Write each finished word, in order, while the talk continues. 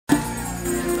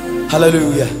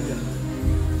Hallelujah.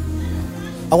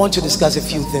 I want to discuss a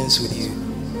few things with you.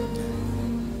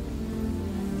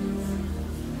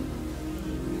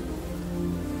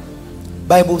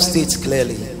 Bible states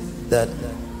clearly that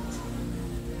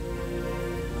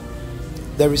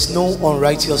there is no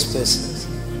unrighteous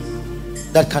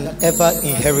person that can ever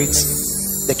inherit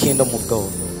the kingdom of God.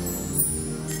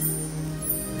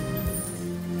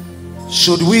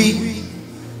 Should we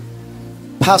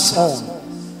pass on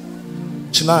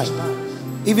tonight,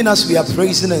 even as we are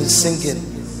praising and singing,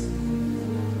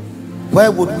 where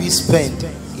would we spend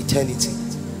eternity?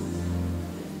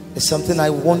 It's something I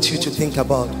want you to think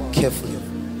about carefully.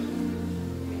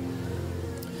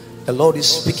 The Lord is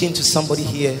speaking to somebody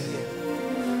here.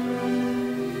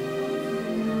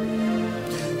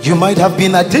 You might have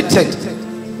been addicted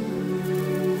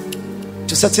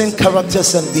to certain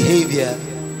characters and behavior,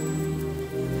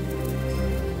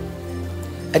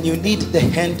 and you need the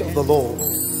hand of the Lord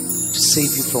to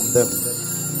save you from them.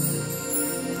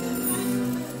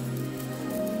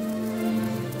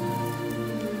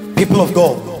 People of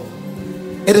God,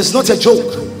 it is not a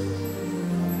joke.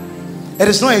 It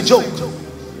is not a joke.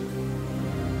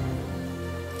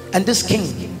 And this king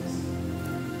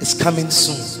is coming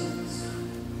soon.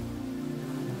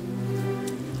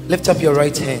 Lift up your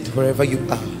right hand wherever you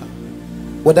are,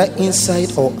 whether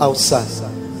inside or outside.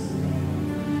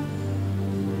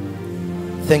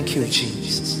 Thank you,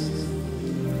 Jesus.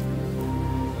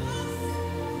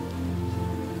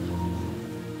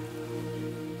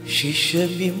 Shisha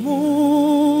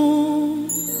mimu,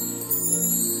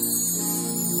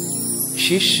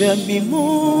 shisha mimu,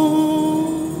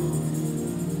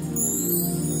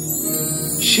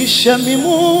 shisha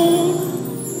mimu,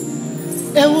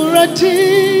 ewurati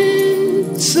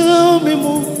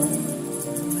mimu,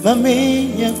 mami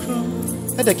yakro.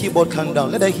 Let the keyboard calm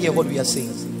down. Let her hear what we are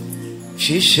saying.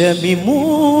 Shisha mimu,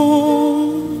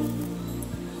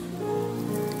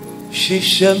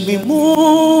 shisha mimu,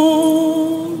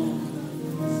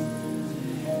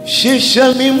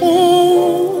 shisha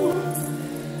mimu,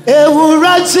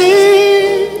 ewurati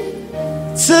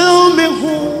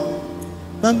mimu,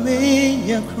 mami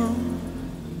yakro.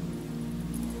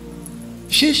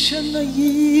 Shisha na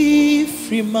yi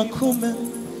free makume,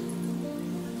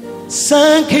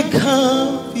 sanke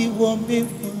kambi wa miwa.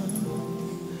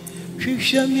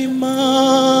 Shisha mi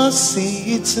masi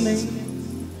itne,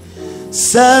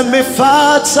 sami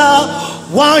fata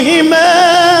wahime,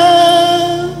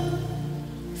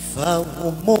 fa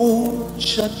umo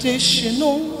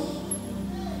chatishino,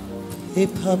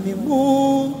 epa mi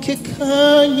mo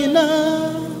kekanyina.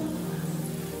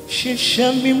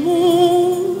 Shisha mi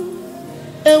mo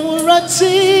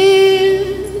ewurati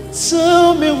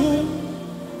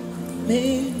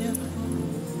me.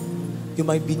 You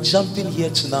might be jumping here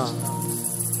tonight,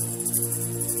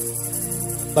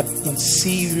 but in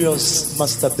serious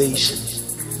masturbation.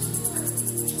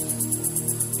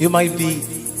 You might be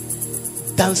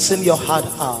dancing your heart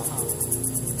out,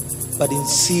 but in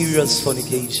serious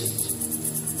fornication.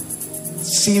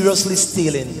 Seriously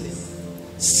stealing,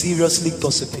 seriously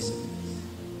gossiping.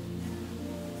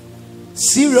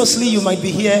 Seriously, you might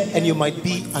be here and you might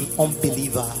be an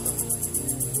unbeliever.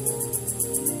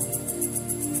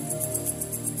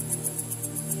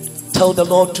 Tell the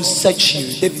Lord to search you.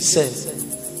 David said,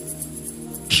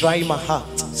 try my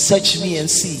heart, search me and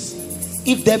see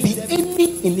if there be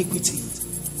any iniquity.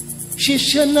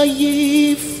 Shishana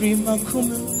ye free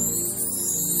makuma,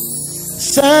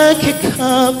 sake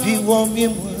kavi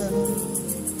wamiwa,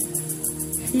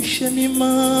 shishani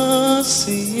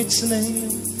masi its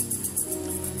name,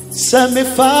 same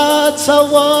fata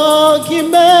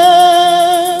wagime,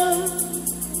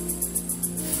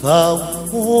 fa.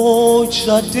 Oh,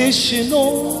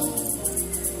 traditional,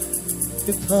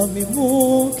 Pipami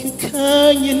mo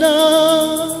kikanyina,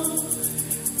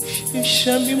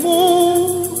 Shishami mo,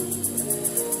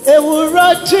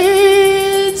 ewurati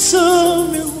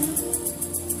tsumi,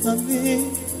 Mami,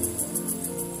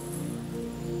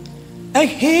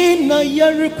 ahina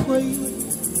yarikwe,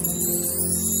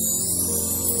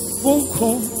 wonko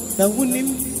na wunim,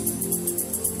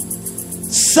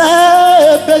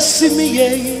 sabesimiye.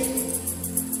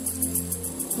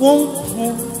 Won't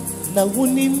na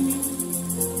wunim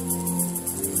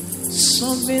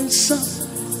somensa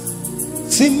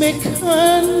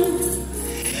timekan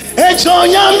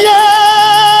echonyamye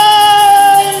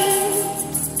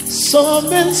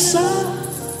somensa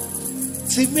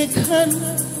timekan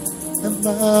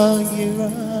amayira.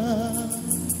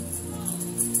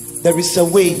 There is a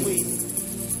way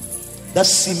that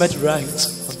seemeth right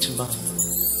unto man,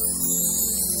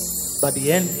 but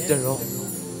the end thereof.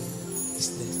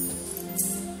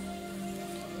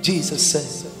 Jesus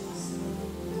said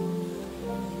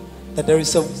that there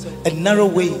is a narrow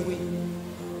way,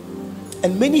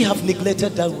 and many have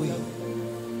neglected that way,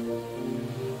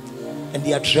 and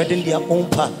they are treading their own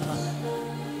path.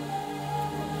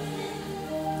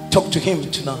 Talk to him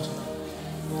tonight.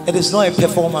 It is not a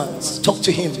performance. Talk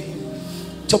to him.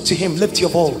 Talk to him. Lift your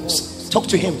voice. Talk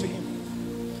to him.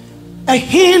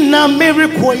 Ahina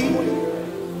miracle.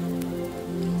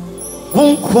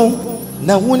 Wonko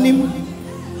na wonim.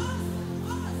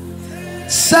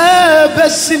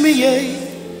 Sabasimiye.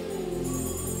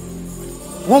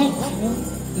 Wonko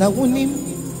na wonim.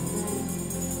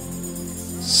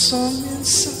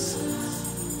 Somensa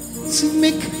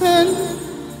Timekan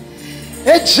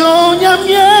Ejonya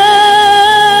mye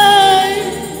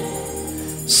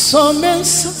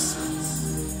Somensa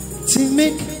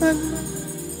Timekan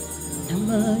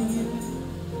Amaye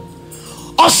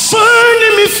Osuni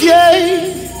mifye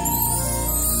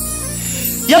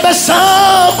Yabasa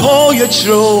ko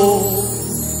yechro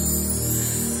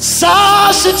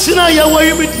Sa sitina ya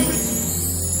wayibidi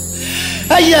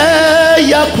Aye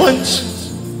ya punch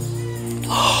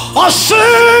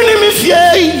Osuni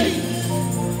mifye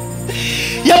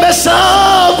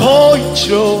Yabesa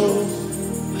poicho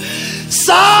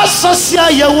Sa sosia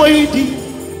ya wadi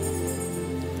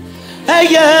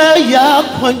Eye ya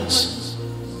punch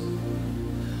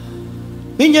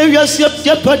Minye yasi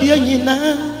ya padi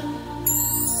nyina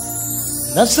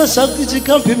Nasa sakiti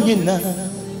kampi nyina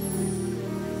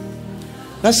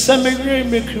Nasa megre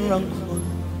mekiranko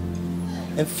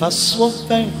Enfaswo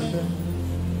bankra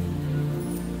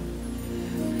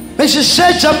Meshe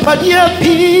sheja padia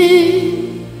pi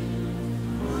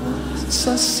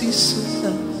Sasiso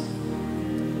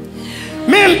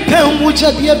Mimpe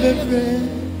umuja dia bebe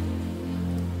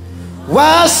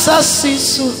Wa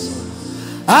sasiso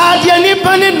Adia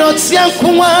nipani noti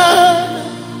yankuwa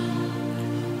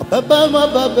Baba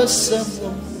mababa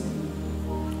semo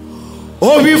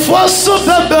Obifosu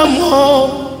bebe mo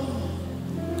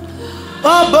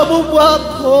Baba buwa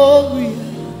kowi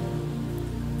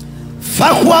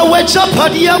Fakwa wecha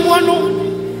padia wano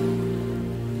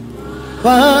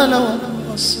Wana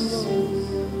wakawasu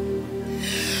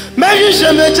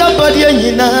Mejishe mecha padia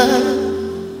nyina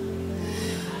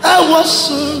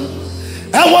Awasu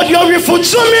Awadi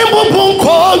orifutumi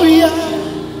mbubunko wia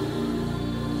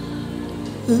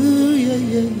Ooh yeah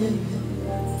yeah yeah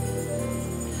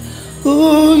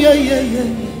Ooh yeah yeah yeah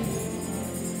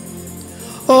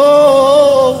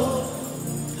Oh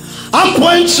I'm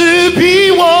going to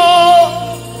be one.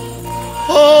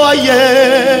 Oh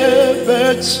yeah,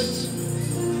 but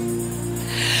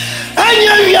and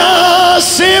you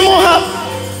see more.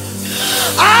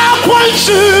 I'm going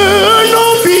to no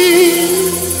be.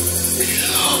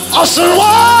 Also,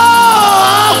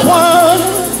 I want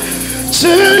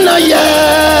to know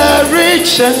your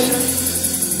riches.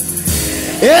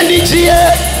 And it's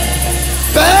here,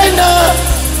 Bena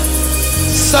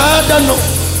Sadano.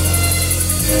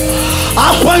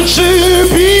 I want to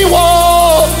be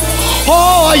one.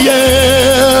 Oh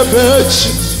yeah,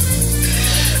 bitch.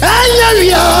 And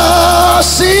you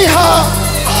see her.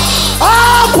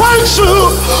 I want to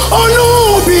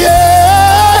be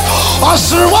a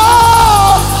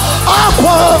survivor. I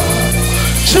want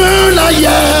to know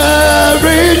your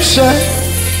riches.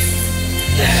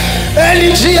 And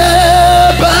it's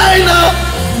here by now.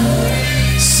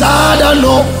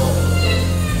 Sadano.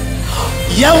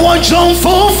 Ya want John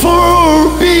for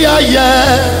be a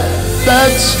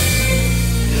bet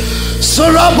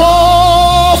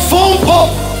Sorabo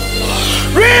Fumpo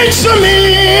reach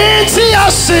me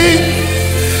Tiasi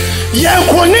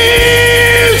Yankoni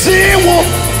Tiwo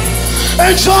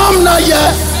and John na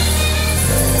ya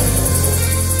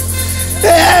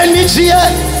Enitia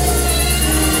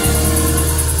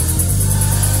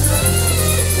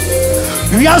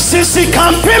we are sissy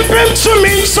come pim to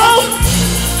me so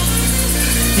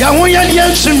ya wonya die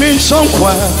ntumi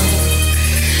nsonkwa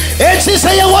eti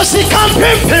say ya wasi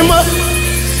kampempema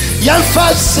ya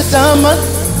fasidama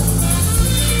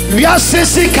ya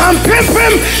sisi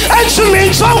kampempem ntumi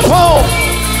nsonkwa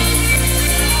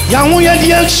ya wonya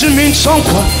die ntumi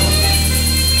nsonkwa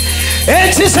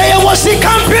eti say ya wasi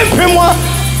kampempema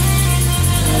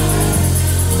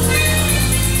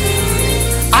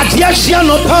adia hia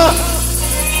no pa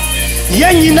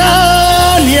ya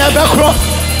nyina ni abakro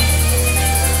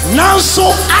now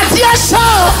so adiasa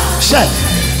she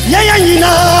yaya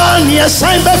nyina ni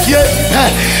sign bafie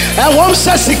e won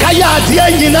se sika ya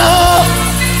adia nyina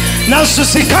now so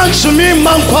sika ntumi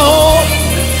manko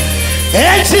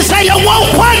enti say ya won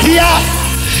kwadia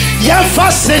ya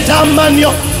faseta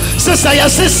manyo sisa ya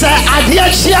sisa adia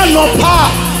chia no pa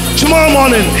tomorrow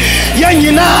morning.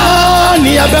 Yanina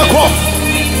Niabeko.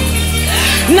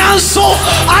 Now so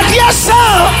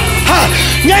Adiasa.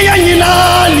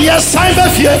 Yanina Nia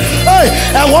Saibafia.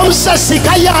 And one says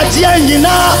Sikaya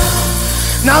Dianina.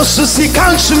 Now Susi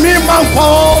can't to me,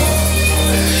 Mampo.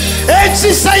 It's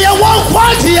say a one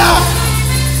quantia.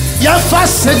 Ya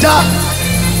faseda.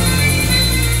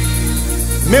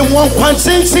 Me one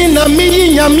quantity na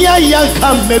me yamia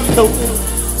yanka me po.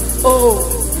 Oh,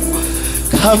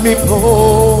 come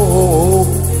po.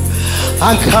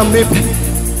 And come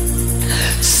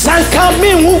sanka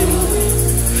me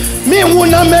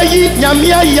wuna me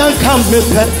yamia yanka me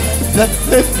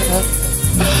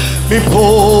me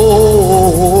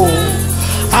po.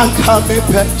 And come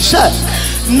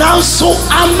now so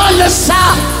amalesa.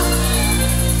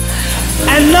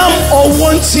 And I'm all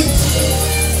wanting.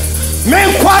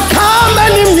 Men kwa kama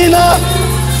nina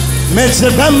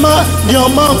Mezebema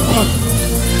nyomamba.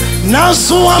 Now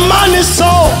so amani so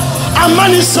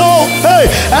hey,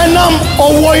 and I'm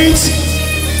all wanting.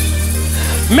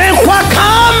 Men kwa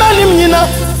kama nina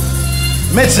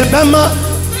Mezebema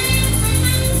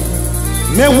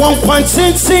me won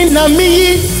kwantinti na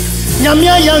mi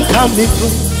nyamia yanka mi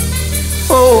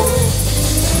oh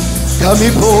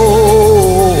kamipo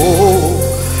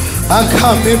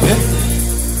ankamipe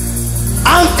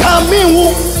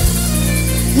ankamiwu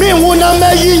miwu na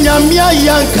meyi nyamia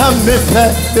yanka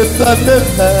mepe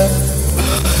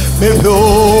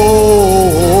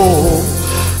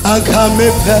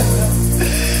ankamipe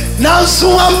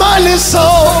nansu amani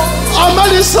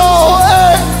so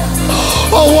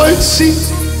oh wansi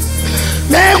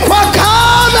me kwa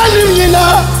kama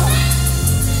nyina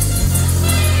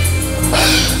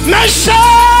Mesha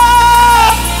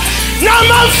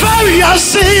Nama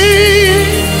Fariasi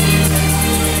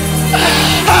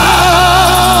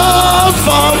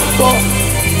Fambo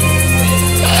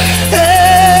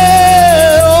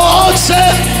Ote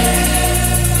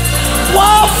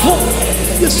Wafu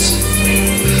Yes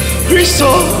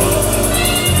Christo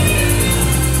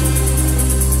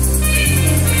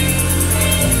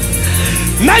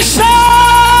Mesha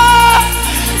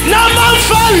Nama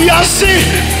Fariasi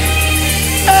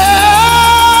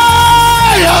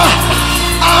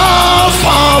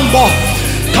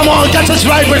come on, get it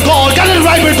right with God. Get it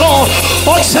right with God.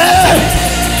 Ote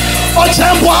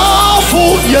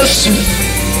wafu Yesu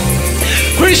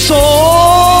Christo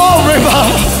river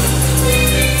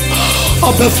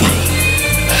Obefa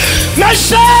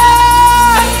Meshe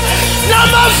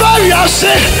Nama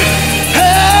Fariasi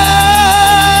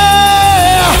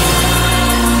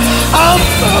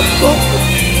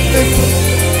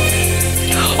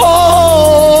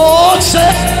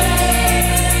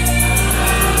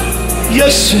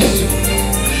Yes,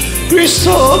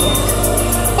 Christo,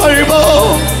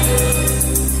 Aribo.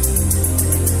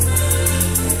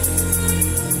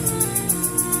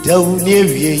 Down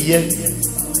ye,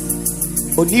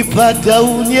 Onipa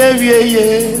down ye,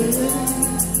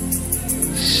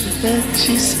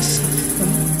 Jesus,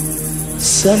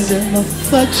 Sunday of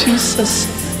Jesus,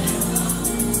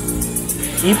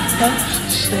 Ipa,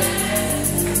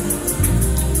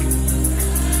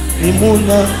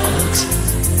 Imuna.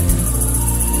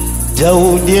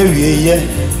 Down ye,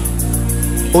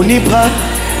 Onipa.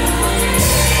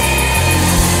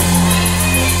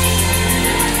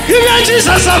 Even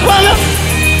Jesus Aquala,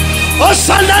 or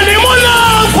Sunday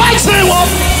Mona, quite say what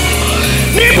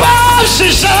Nipa,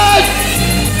 she said.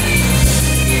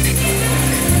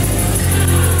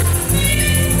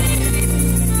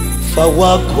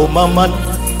 Fawako mama,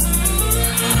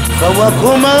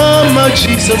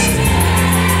 Jesus.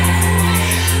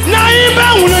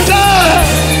 Naiba unada.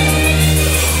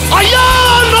 Aya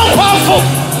no kwafo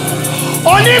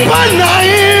onipa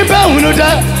naibe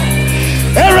unuda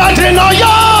erade no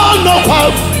ya no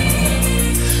kwafo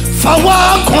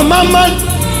fawa koma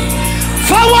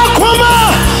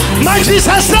ma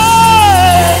Jesus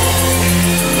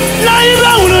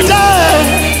naibe unuda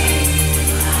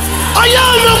aya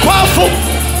no kwafo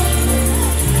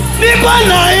nipa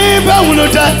naibe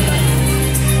unuda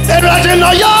erade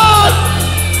no ya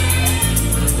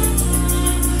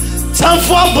Time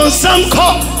for some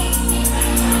cop.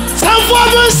 Time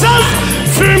for some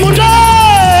Frimuda.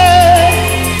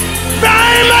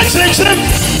 Very much him.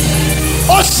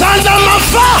 Oh, Sanda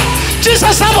Mafa.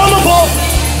 Jesus, I'm on the ball.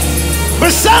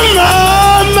 But some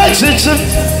message him.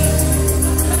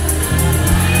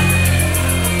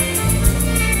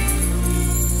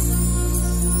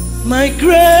 My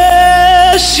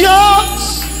gracious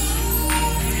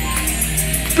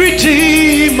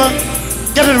Redeemer.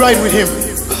 Get it right with him.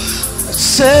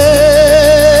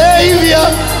 Savior,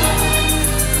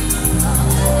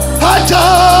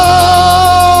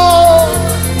 adore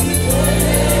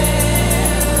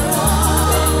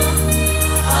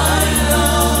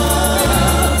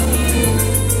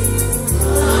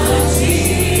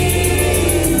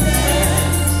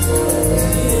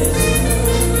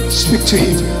to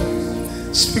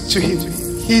him. Speak to him.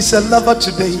 He's a lover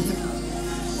today,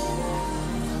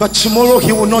 but tomorrow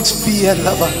he will not be a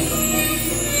lover.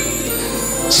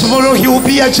 Tomorrow he will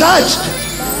be a judge.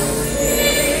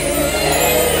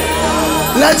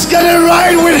 Let's get it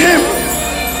right with him.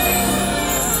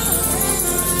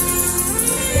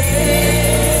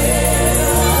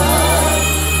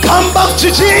 Come back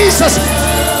to Jesus.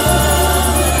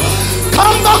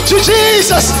 Come back to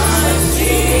Jesus.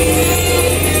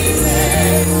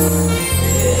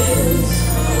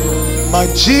 My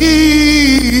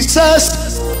Jesus,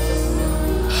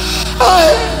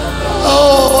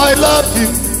 I love you,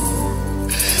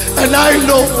 and I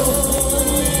know.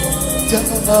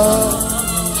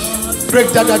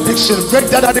 Break that addiction, break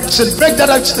that addiction, break that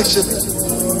addiction.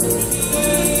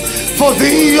 For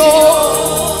thee,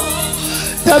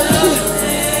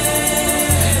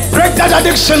 break that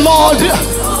addiction, Lord,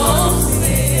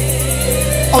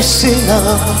 of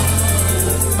sinner.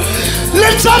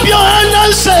 Lift up your hand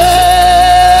and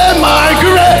say, my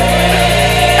grace,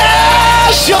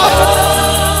 your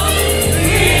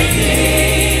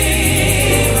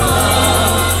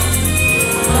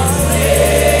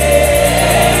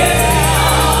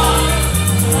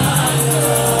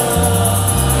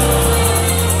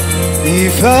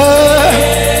if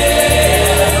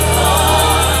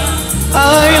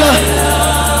I love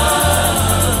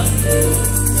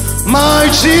my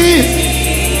Jesus.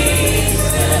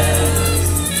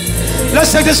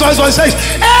 Let's take this one. It says,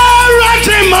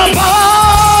 everything my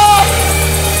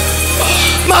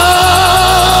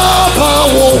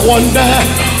power wonder.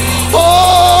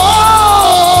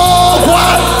 Oh,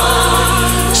 what?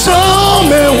 So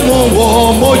me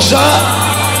moja.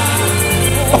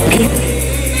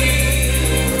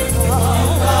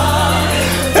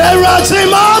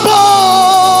 Everything my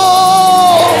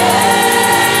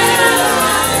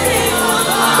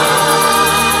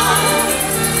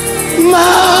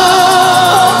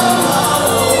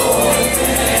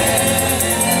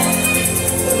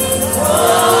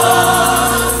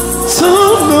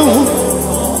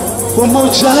one more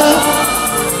job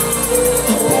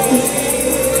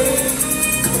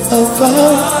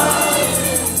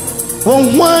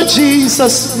one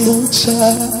Jesus no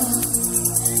child.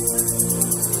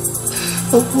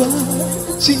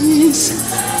 Oh,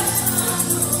 Jesus.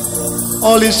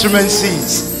 All instruments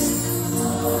sings.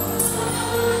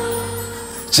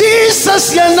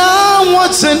 Jesus, you're now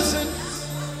watching.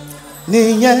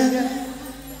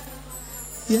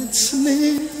 Yes,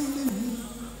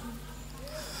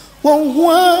 one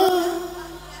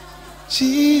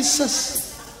Jesus.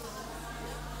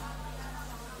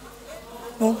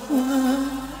 One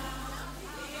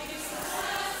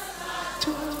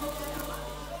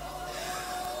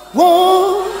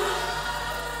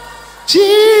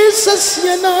Jesus,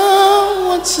 you know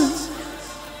what's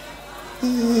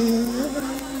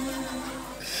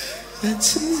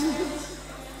that's it.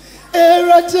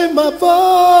 Erate mabo.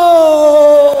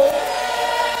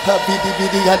 Habidi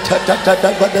bidi hata tata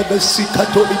bada basi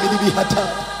katoli bidi hata.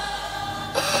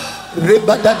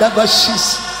 Rebada da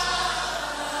bashis.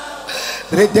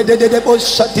 Redede bo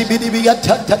shati bidi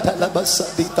hata tata la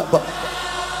basadi taba.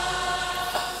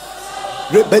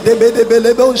 Rebede bede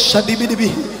bele bo shadi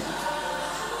bidi.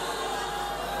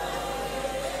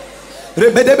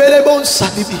 Rebede bele bo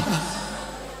shadi bidi.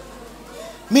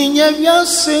 Minya vya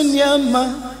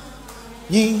senyama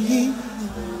nyinyi.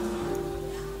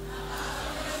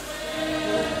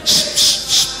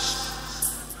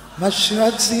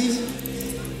 Mashati.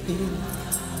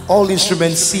 All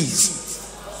instruments cease.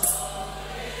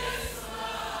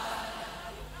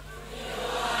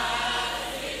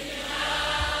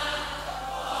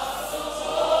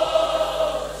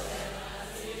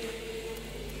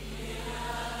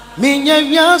 Minya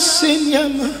vya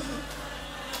senyama.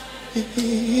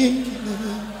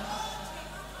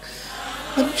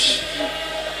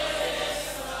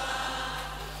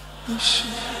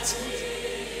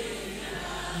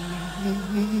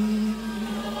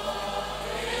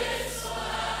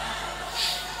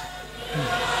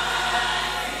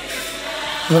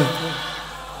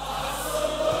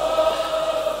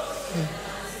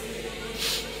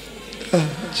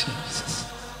 Jesus.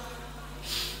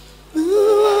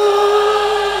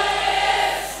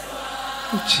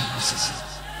 Jesus.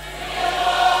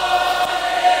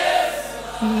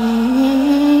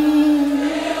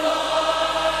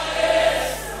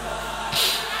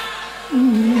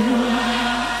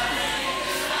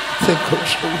 Thank God,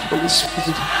 Holy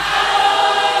Spirit.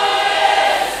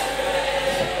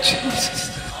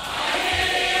 Jesus.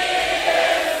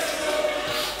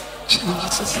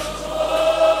 Jesus.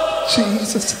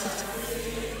 Jesus.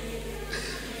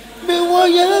 Me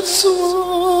voy a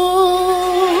su.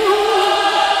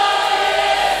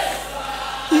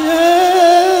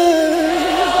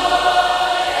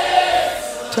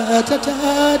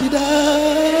 da di da.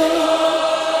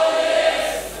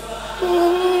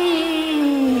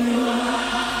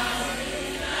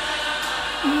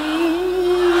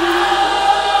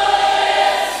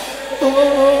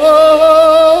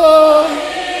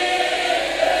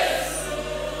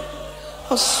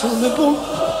 Asomebo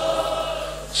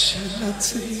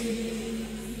Shanati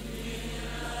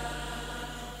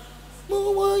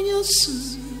Mowa Yesu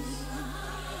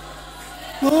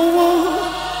Mowa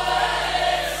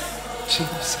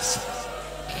Jesus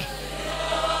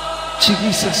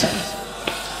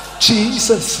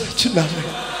Jesus tonight,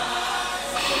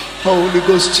 Holy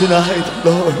Ghost tonight,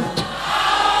 Lord,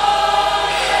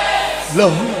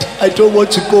 I don't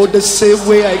want to go the same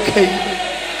way I came.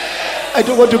 I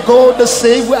don't want to go the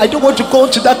same way. I don't want to go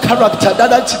to that character,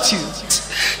 that attitude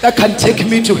that can take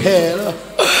me to hell.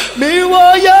 Me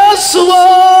wa Yesu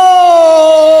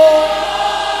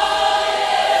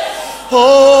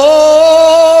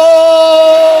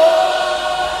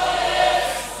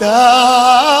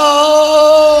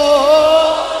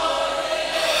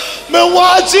me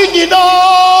watching you know.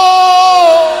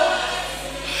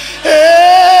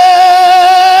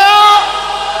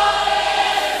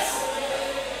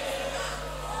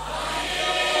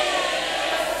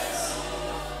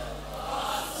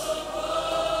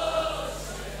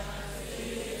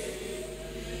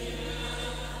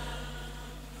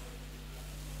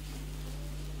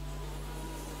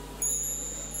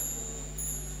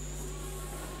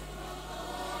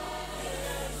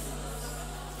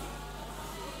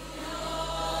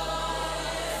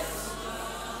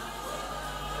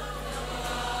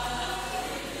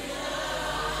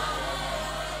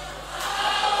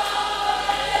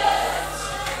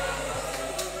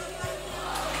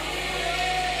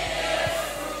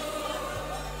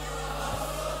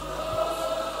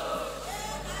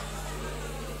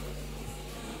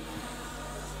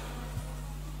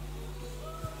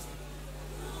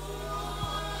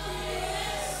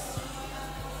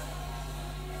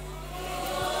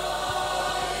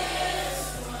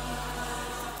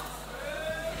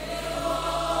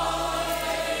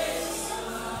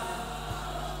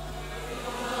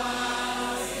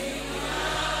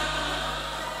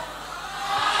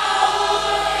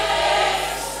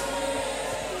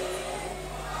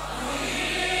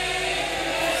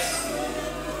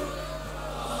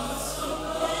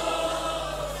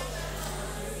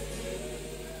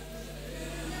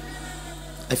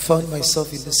 I found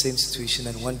myself in the same situation,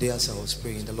 and one day as I was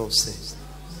praying, the Lord said,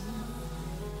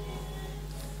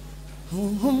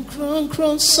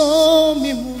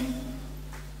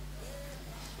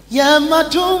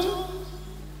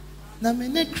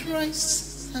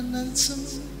 Christ and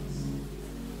answer.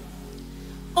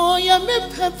 Oh, ya me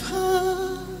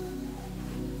pepper,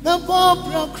 the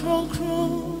Barbara cron.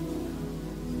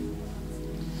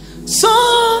 So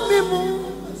me mo.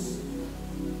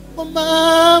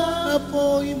 Mama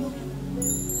boy,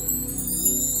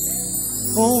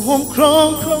 home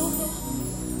cron,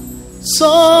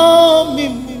 so me,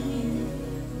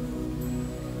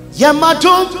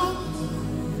 Yamadon,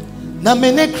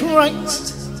 Namene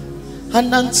Christ,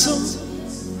 and answer.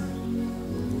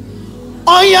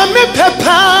 Oh, Yami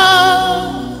Peppa,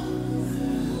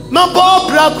 my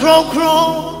Barbara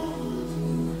cron,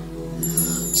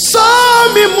 so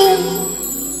me moon.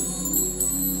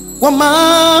 Wama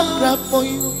boy,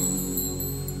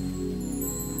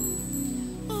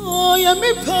 oh ya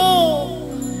me po,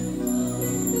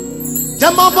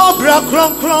 Yama Barbara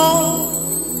cron,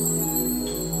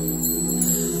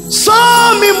 so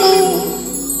me mu,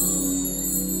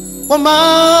 Wama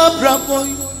boy,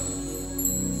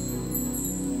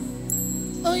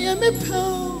 oh ya me po,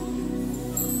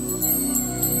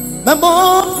 Yama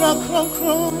Barbara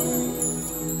cron,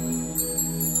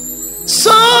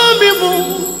 so me mu.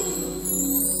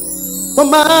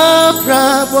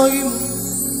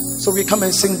 So we come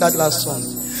and sing that last song.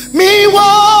 Me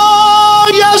wa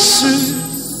Yesu,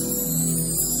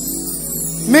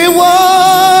 me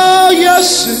wa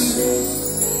Yesu,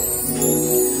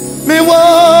 me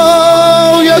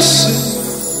wa Yesu,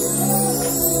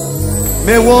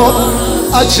 me wa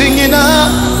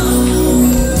ajingina.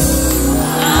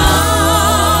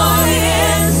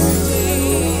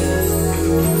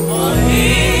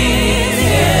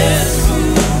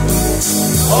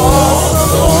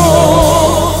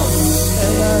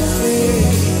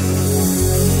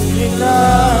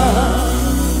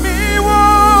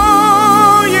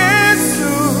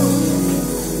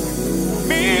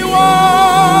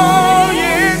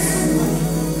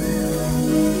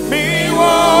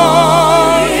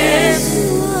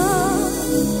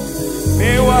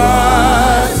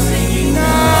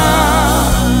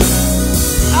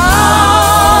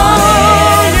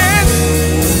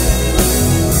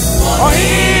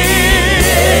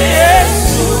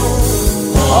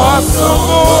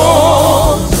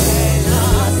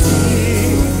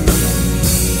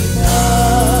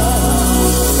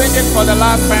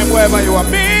 last time, wherever you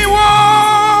are.